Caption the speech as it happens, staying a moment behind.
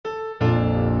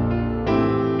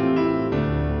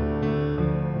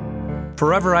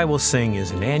Forever I Will Sing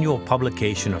is an annual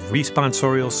publication of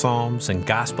responsorial psalms and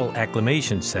gospel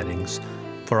acclamation settings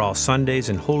for all Sundays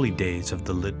and holy days of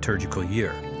the liturgical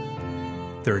year.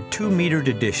 There are two metered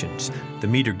editions. The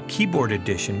metered keyboard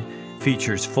edition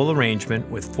features full arrangement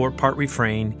with 4-part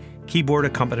refrain, keyboard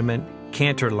accompaniment,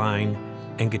 cantor line,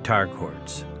 and guitar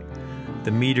chords.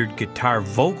 The metered guitar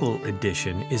vocal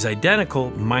edition is identical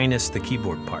minus the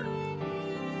keyboard part.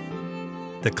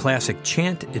 The Classic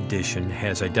Chant Edition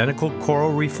has identical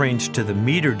choral refrains to the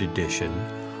metered edition,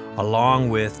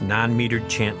 along with non-metered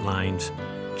chant lines,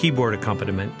 keyboard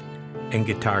accompaniment, and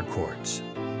guitar chords.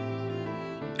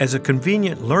 As a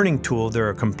convenient learning tool, there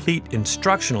are complete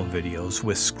instructional videos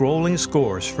with scrolling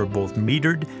scores for both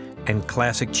metered and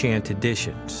Classic Chant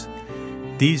Editions.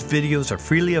 These videos are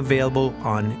freely available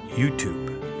on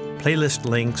YouTube. Playlist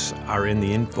links are in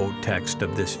the info text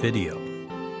of this video.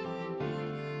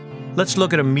 Let's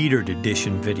look at a metered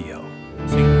edition video.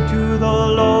 Sing to the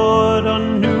Lord a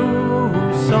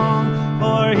new song,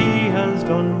 for He has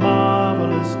done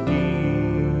marvelous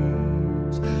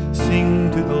deeds. Sing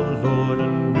to the Lord a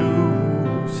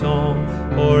new song,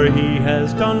 for He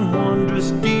has done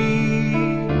wondrous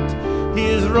deeds.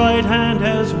 His right hand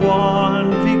has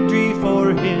won victory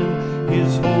for Him,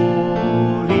 His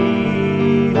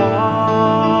holy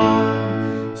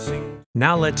arm. Sing.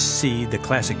 Now let's see the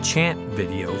Classic Chant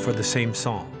video for the same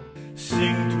song.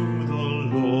 Sing to the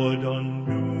Lord a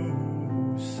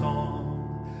new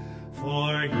song,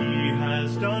 for He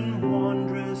has done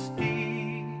wondrous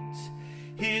deeds.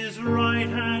 His right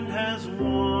hand has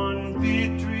won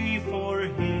victory for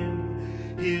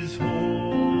Him, His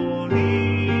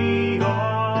holy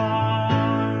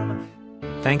arm.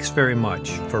 Thanks very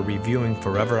much for reviewing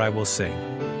Forever I Will Sing.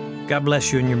 God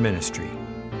bless you in your ministry.